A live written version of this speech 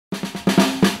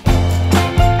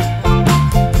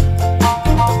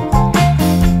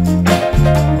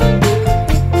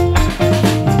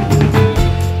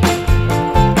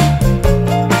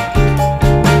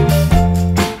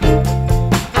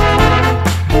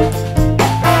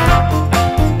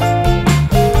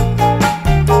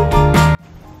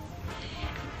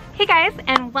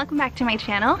welcome back to my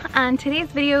channel. On today's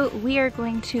video we are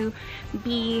going to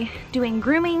be doing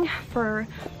grooming for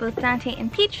both Dante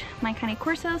and Peach, my Cane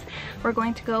Corsos. We're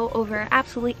going to go over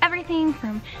absolutely everything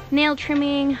from nail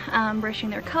trimming,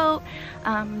 brushing their coat,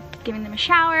 giving them a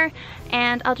shower,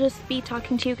 and I'll just be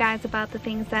talking to you guys about the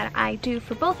things that I do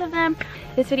for both of them.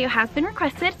 This video has been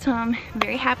requested, so I'm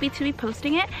very happy to be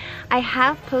posting it. I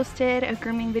have posted a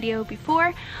grooming video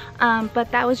before,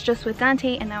 but that was just with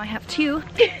Dante, and now I have two.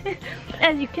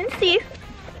 As you can see,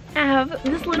 I have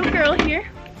this little girl here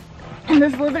and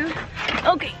this little,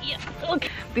 okay.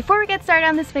 Before we get started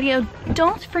on this video,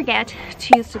 don't forget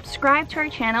to subscribe to our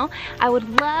channel. I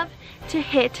would love to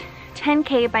hit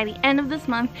 10K by the end of this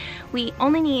month. We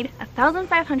only need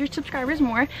 1,500 subscribers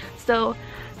more, so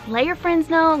let your friends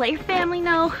know, let your family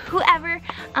know, whoever,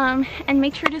 and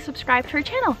make sure to subscribe to our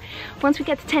channel. Once we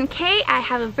get to 10K, I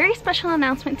have a very special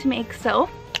announcement to make, so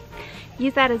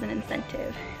use that as an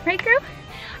incentive. Right, girl?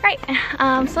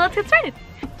 Alright, so let's get started.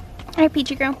 Alright,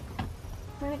 Peachy girl.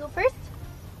 You wanna go first?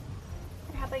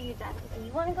 Or how about you, Dante?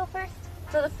 You wanna go first?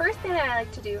 So the first thing that I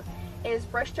like to do is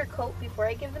brush their coat before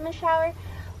I give them a shower.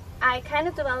 I kind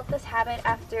of developed this habit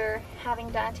after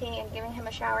having Dante and giving him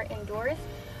a shower indoors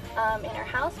in our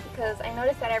house, because I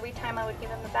noticed that every time I would give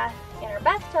him a bath in our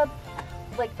bathtub,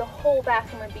 like the whole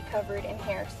bathroom would be covered in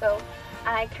hair. So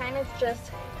I kind of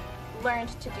just learned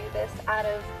to do this out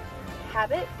of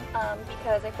habit,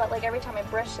 because I felt like every time I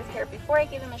brushed his hair before I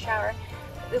gave him a shower,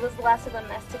 it was less of a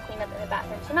mess to clean up in the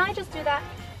bathroom. So now I just do that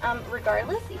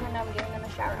regardless, even though I'm giving them a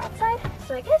shower outside.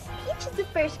 So I guess Peach is the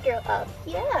first girl up.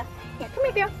 Yeah. Here, come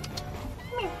here, girl.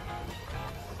 Come here.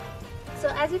 So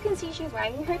as you can see, she's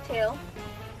wagging her tail.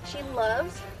 She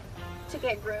loves to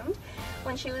get groomed.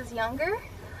 When she was younger,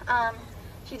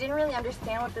 she didn't really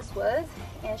understand what this was,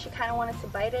 and she kind of wanted to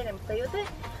bite it and play with it.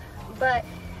 But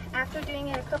after doing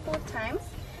it a couple of times,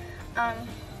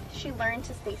 she learned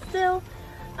to stay still,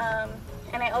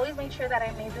 and I always made sure that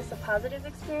I made this a positive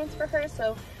experience for her,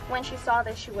 so when she saw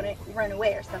this, she wouldn't run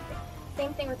away or something.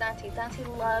 Same thing with Dante. Dante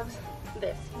loves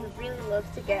this. He really loves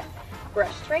to get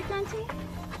brushed, right, Dante?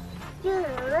 You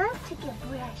love to get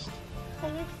brushed. Are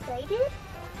you excited?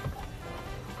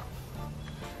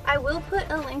 I will put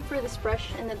a link for this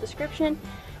brush in the description.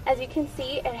 As you can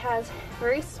see, it has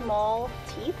very small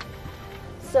teeth,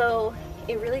 so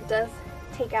it really does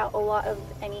take out a lot of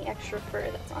any extra fur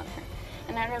that's on her.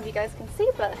 And I don't know if you guys can see,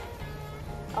 but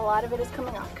a lot of it is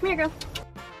coming off. Come here, girl.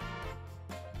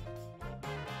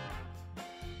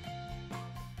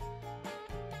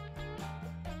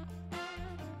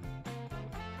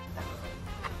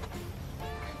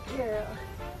 Girl,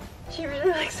 she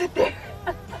really likes it there.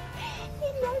 You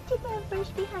love to get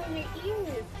brushed behind your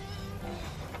ears.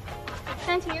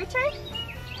 Dante, your turn?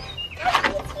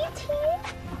 It's your turn.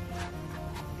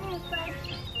 Here, bud.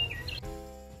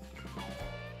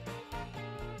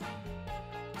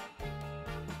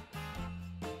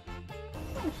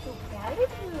 I'm so proud of you.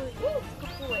 Yes,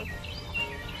 good boy.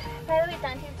 By the way,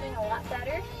 Dante's doing a lot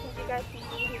better. As you guys can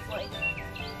see, he's like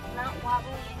not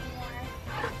wobbly anymore.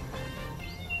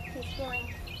 He's feeling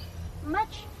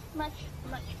much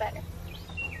better.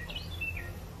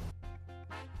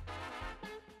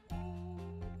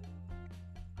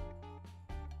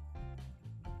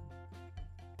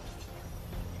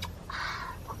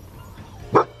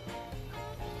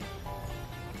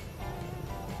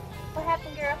 What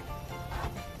happened, girl?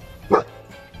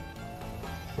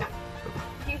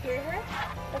 Do you hear her?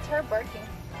 That's her barking.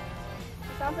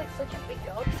 She sounds like such a big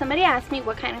dog. Somebody asked me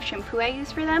what kind of shampoo I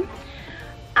use for them.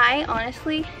 I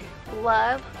honestly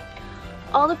love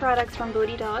all the products from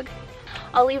Booty Dog.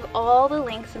 I'll leave all the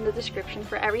links in the description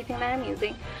for everything that I'm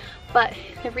using. But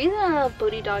the reason I love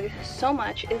Booty Dog so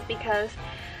much is because,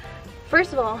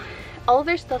 first of all of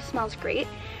their stuff smells great,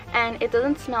 and it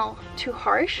doesn't smell too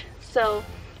harsh. So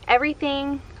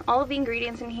everything, all of the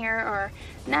ingredients in here are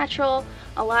natural.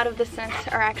 A lot of the scents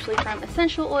are actually from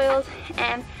essential oils,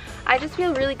 and I just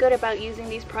feel really good about using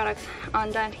these products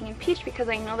on Dante and Peach because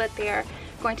I know that they are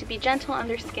going to be gentle on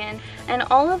their skin, and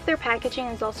all of their packaging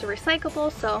is also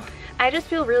recyclable, so I just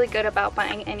feel really good about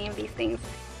buying any of these things.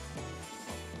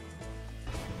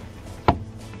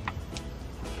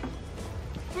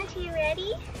 Aren't you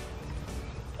ready?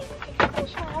 Is it a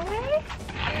shower?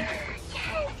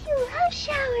 Yes, you love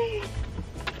showers.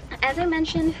 As I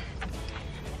mentioned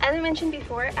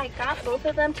before, I got both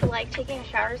of them to like taking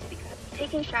showers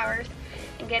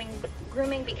and getting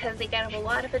grooming because they get a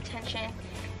lot of attention,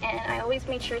 and I always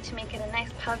made sure to make it a nice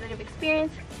positive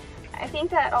experience. I think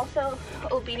that also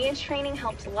obedience training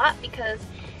helps a lot because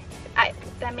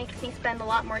that makes me spend a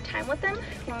lot more time with them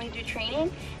when we do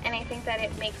training, and I think that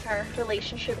it makes our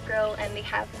relationship grow and they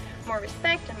have more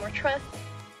respect and more trust.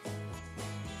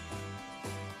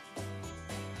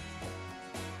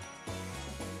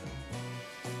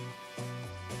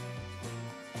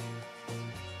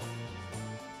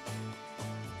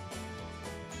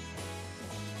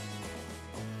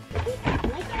 He's a good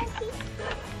boy, Auntie.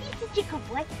 He's such a good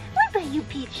boy. What about you,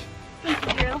 Peach? Thank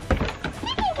you, girl.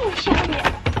 You didn't get a shower yet.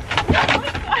 Oh my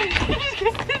gosh, you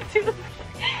just got into the...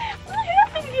 What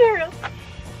happened, girl?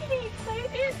 Are you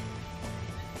excited?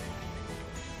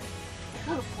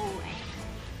 Good boy.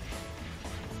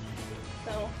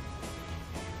 So,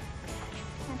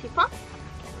 anti-paw.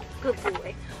 Good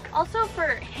boy. Also, for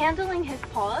handling his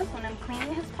paws, when I'm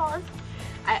cleaning his paws,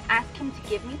 I ask him to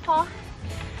give me paw.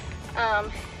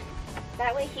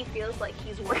 That way he feels like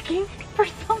he's working for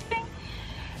something.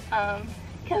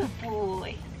 Good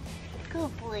boy.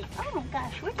 Good boy. Oh my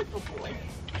gosh, where's the good boy?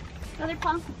 Another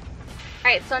paw.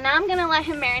 Alright, so now I'm gonna let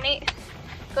him marinate.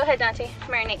 Go ahead, Dante,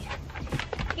 marinate.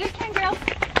 Your turn, girl.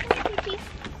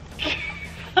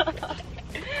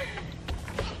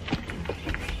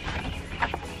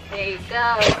 There you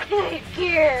go. Good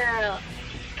girl.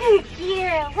 Good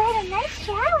girl. What a nice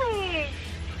shower.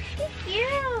 Good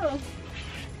girl.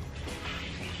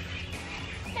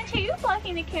 Dante, are you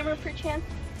blocking the camera perchance?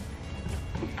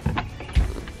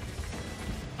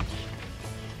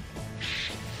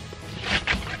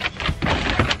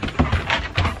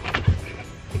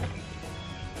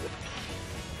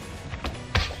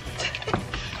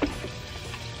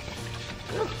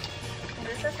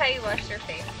 This is how you wash your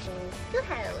face. Still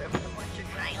had a little bit more to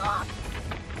dry off.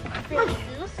 Really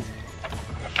loose.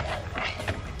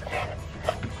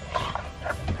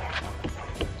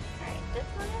 Alright, this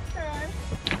one is done.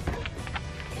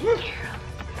 Good girl.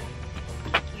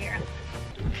 Good girl.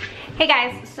 Hey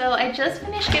guys, so I just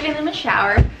finished giving them a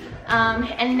shower,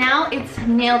 and now it's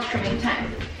nail trimming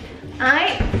time.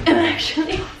 I am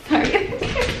actually sorry.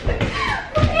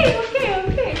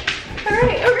 Okay.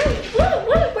 Alright.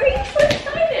 What? Why are you so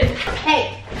excited? Hey,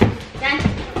 done.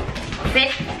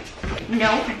 Sit. No,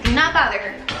 do not bother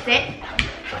her.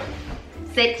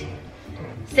 Sit.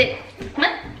 Come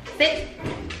on, sit.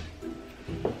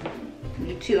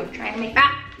 You too. I'm trying to make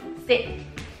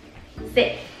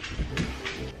sit.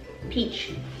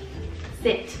 Peach,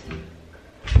 sit.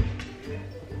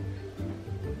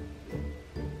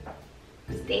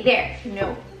 Stay there.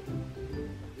 No.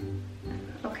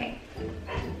 Okay.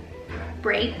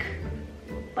 Break,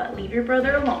 but leave your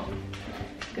brother alone.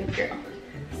 Good girl.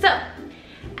 So, as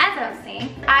I was saying,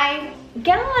 I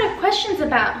get a lot of questions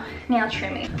about nail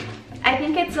trimming. I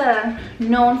think it's a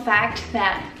known fact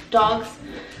that dogs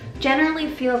generally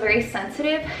feel very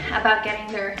sensitive about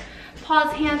getting their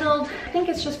paws handled. I think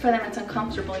it's just for them it's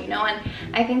uncomfortable, you know, and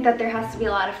I think that there has to be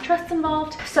a lot of trust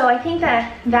involved. So I think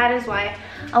that that is why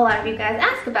a lot of you guys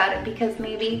ask about it, because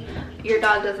maybe your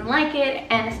dog doesn't like it,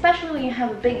 and especially when you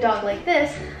have a big dog like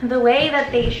this, the way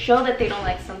that they show that they don't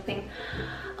like something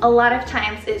a lot of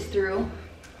times is through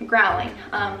growling,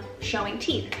 showing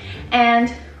teeth. And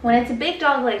when it's a big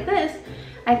dog like this,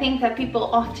 I think that people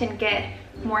often get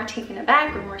more taken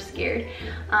aback or more scared,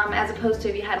 as opposed to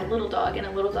if you had a little dog and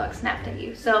a little dog snapped at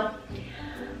you. So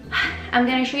I'm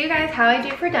going to show you guys how I do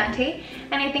it for Dante,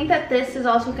 and I think that this is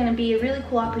also going to be a really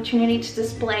cool opportunity to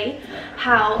display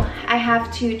how I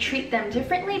have to treat them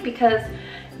differently, because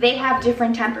they have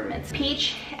different temperaments.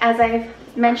 Peach, as I've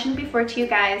mentioned before to you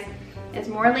guys, is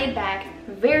more laid back,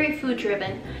 very food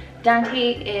driven.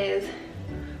 Dante is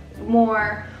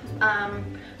more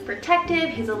protective,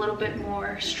 he's a little bit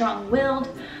more strong-willed,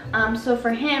 so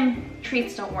for him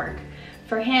treats don't work.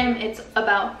 For him it's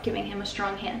about giving him a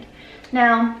strong hand.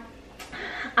 Now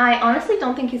I honestly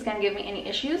don't think he's gonna give me any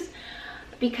issues,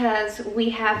 because we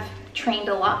have trained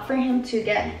a lot for him to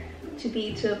get to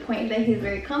be to a point that he's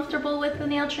very comfortable with the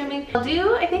nail trimming.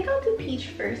 I think I'll do Peach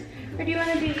first. Or do you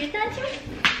want to do your Dante?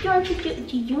 Do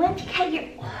you want to cut your,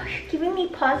 oh, you're giving me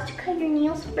paws to cut your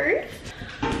nails first?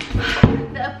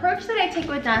 The approach that I take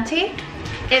with Dante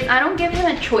is I don't give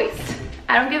him a choice.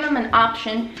 I don't give him an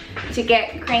option to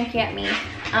get cranky at me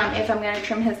if I'm gonna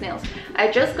trim his nails. I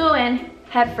just go in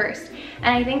head first.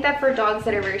 And I think that for dogs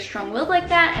that are very strong-willed like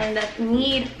that, and that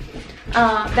need,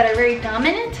 that are very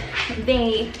dominant,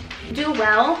 they do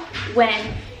well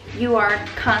when you are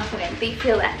confident. They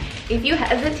feel that. If you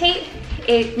hesitate,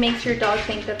 it makes your dog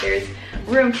think that there's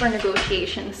room for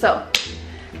negotiation. So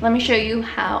let me show you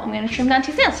how I'm gonna trim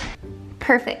Dante's nails.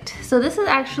 Perfect. So this is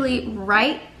actually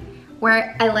right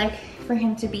where I like for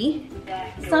him to be.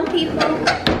 Some people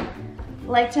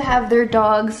like to have their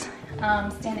dogs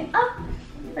standing up.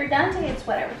 For Dante, it's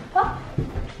whatever. Pop.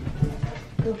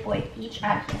 Good boy, Peach.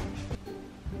 Out here.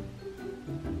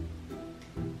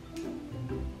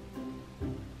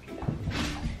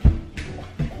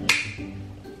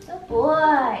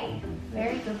 boy.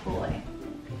 Very good boy.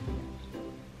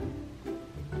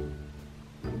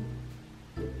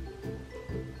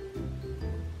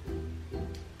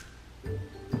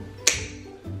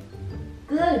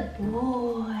 Good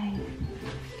boy.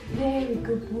 Very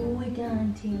good boy,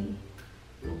 Dante.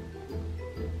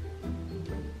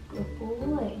 Good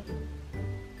boy.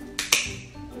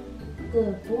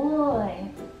 Good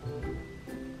boy.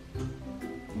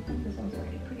 I think this one's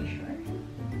already pretty short.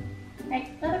 Alright,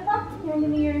 other paw. You want to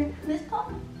give me this paw?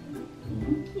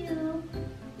 Thank you.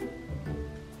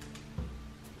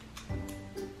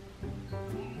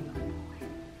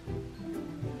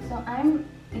 So I'm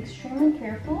extremely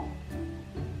careful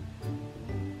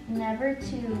never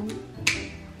to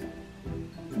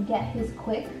get his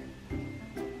quick.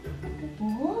 Good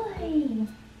boy.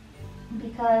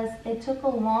 Because it took a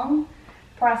long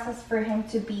process for him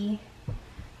to be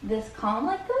this calm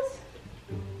like this.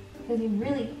 Because he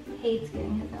really hates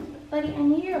getting his nails. Buddy, I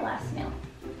need your last nail.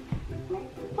 Come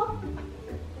here, paw.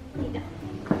 Lay down.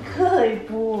 Good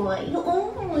boy.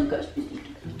 Oh my gosh.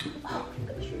 Oh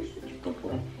my gosh, you're such a good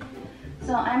boy.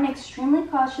 So I'm extremely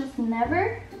cautious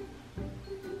never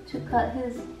to cut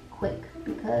his quick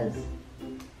because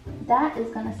that is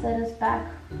gonna set us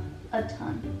back a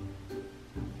ton.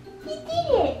 You did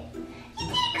it! You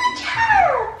did a good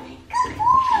job! Good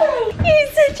boy! You're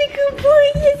such a good boy!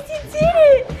 Yes, you did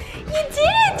it! You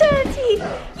did it, Dante!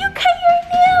 You cut your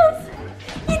nails!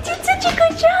 You did such a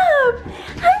good job!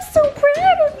 I'm so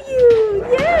proud of you!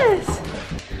 Yes!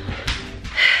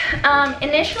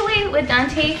 Initially with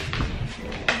Dante,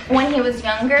 when he was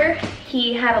younger,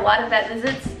 he had a lot of vet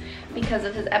visits because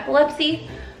of his epilepsy.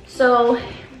 So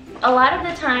a lot of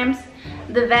the times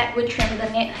the vet would trim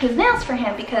his nails for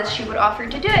him because she would offer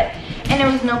to do it, and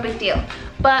it was no big deal.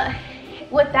 But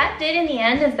what that did in the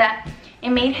end is that it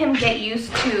made him get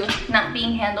used to not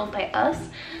being handled by us.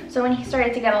 So when he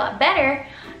started to get a lot better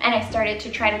and I started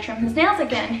to try to trim his nails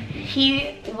again,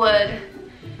 he would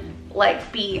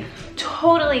like be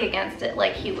totally against it.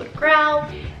 Like he would growl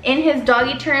in his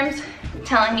doggy terms,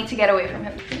 telling me to get away from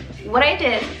him. What I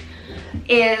did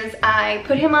is I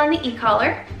put him on the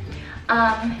e-collar.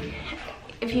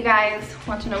 If you guys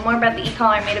want to know more about the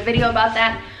e-collar, I made a video about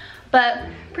that. But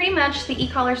pretty much the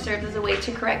e-collar serves as a way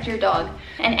to correct your dog.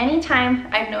 And anytime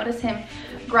I've noticed him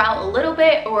growl a little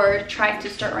bit or try to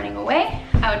start running away,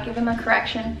 I would give him a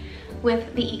correction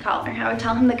with the e-collar. I would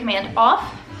tell him the command off,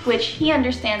 which he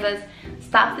understands as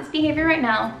stop this behavior right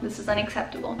now, this is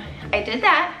unacceptable. I did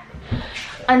that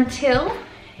until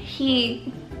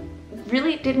he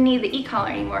really didn't need the e-collar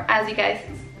anymore, as you guys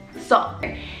saw.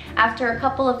 After a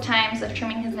couple of times of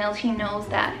trimming his nails, he knows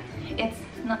that it's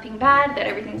nothing bad, that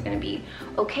everything's gonna be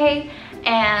okay.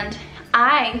 And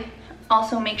I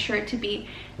also make sure to be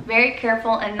very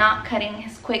careful and not cutting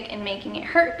his quick and making it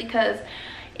hurt, because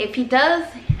if he does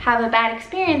have a bad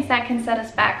experience, that can set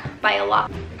us back by a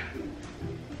lot.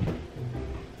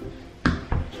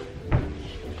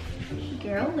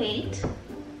 Girl, wait.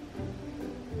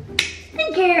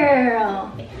 Good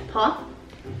girl. Paw.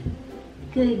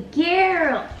 Good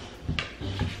girl.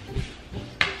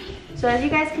 So as you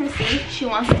guys can see, she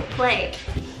wants to play.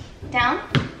 Down.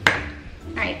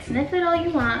 All right, sniff it all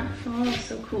you want. Oh,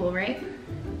 so cool, right?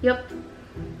 Yep,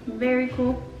 very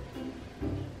cool.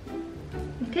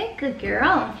 Okay, good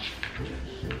girl.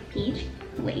 Peach,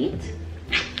 wait.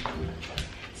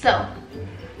 So,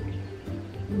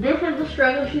 this is the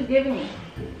struggle she's giving me.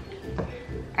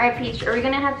 All right, Peach, are we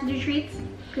gonna have to do treats?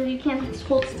 Because you can't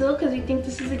hold still because you think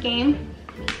this is a game?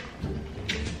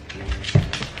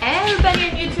 Everybody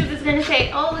on YouTube is gonna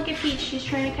say, oh, look at Peach, she's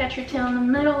trying to catch her tail in the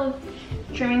middle of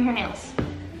trimming her nails.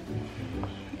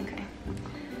 Okay.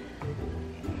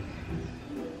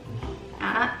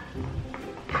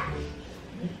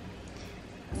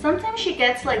 Sometimes she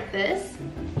gets like this,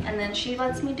 and then she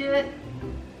lets me do it.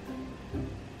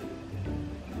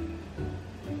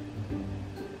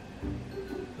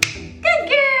 Good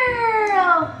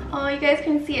girl! Oh, you guys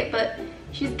can see it, but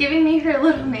she's giving me her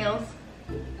little nails.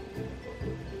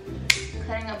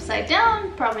 Cutting upside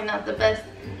down, probably not the best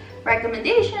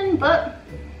recommendation, but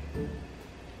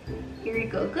here you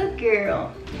go, good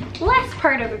girl. Last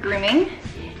part of the grooming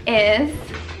is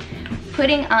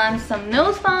putting on some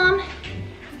nose balm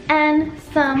and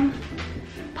some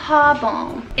paw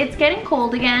balm. It's getting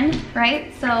cold again,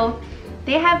 right? So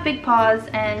they have big paws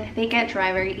and they get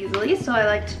dry very easily, so I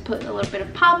like to put a little bit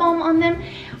of paw balm on them.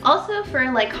 Also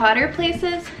for like hotter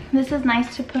places, this is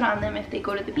nice to put on them if they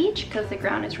go to the beach because the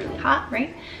ground is really hot,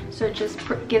 right? So it just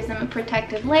gives them a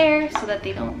protective layer so that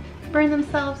they don't burn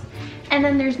themselves. And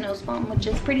then there's nose balm, which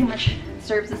is pretty much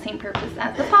serves the same purpose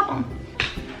as the paw balm.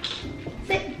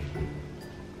 Sit.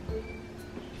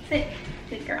 Sit.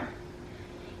 Good girl.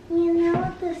 You know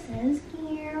what this is,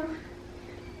 girl?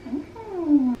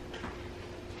 Mm.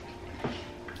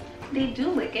 They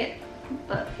do lick it,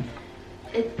 but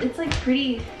it's like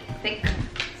pretty thick,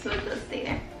 so it does stay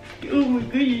there. Oh my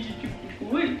god, you're such a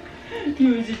good boy.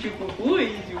 You're such a good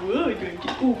boy.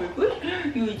 Oh my god,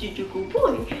 you're such a good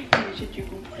boy. You're such a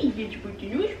good boy. You get to put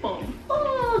your nose on.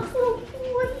 Oh, good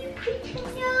boy, you put your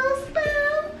nose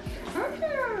down.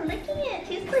 Look at it.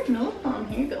 Tastes like nose balm.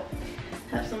 Here you go.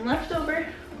 Have some left over.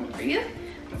 One for you.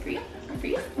 One for you. One for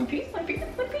you. One for you. One for you.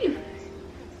 One for you.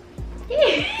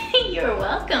 You're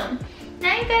welcome.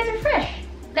 Now you guys are fresh.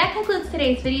 That concludes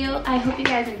today's video. I hope you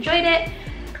guys enjoyed it.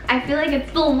 I feel like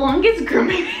it's the longest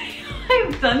grooming video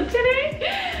I've done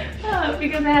today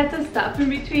because I had to stop in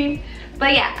between.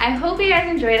 But yeah, I hope you guys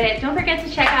enjoyed it. Don't forget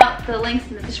to check out the links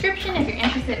in the description if you're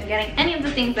interested in getting any of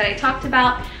the things that I talked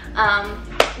about.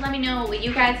 Let me know what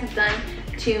you guys have done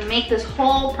to make this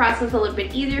whole process a little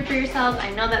bit easier for yourselves.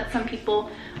 I know that some people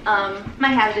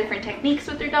might have different techniques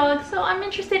with their dogs, so I'm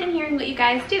interested in hearing what you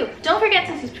guys do. Don't forget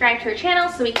to subscribe to our channel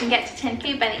so we can get to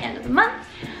 10K by the end of the month.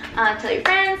 Tell your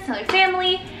friends, tell your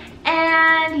family,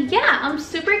 and yeah, I'm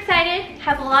super excited.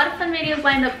 Have a lot of fun videos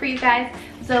lined up for you guys,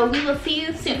 so we will see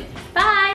you soon. Bye!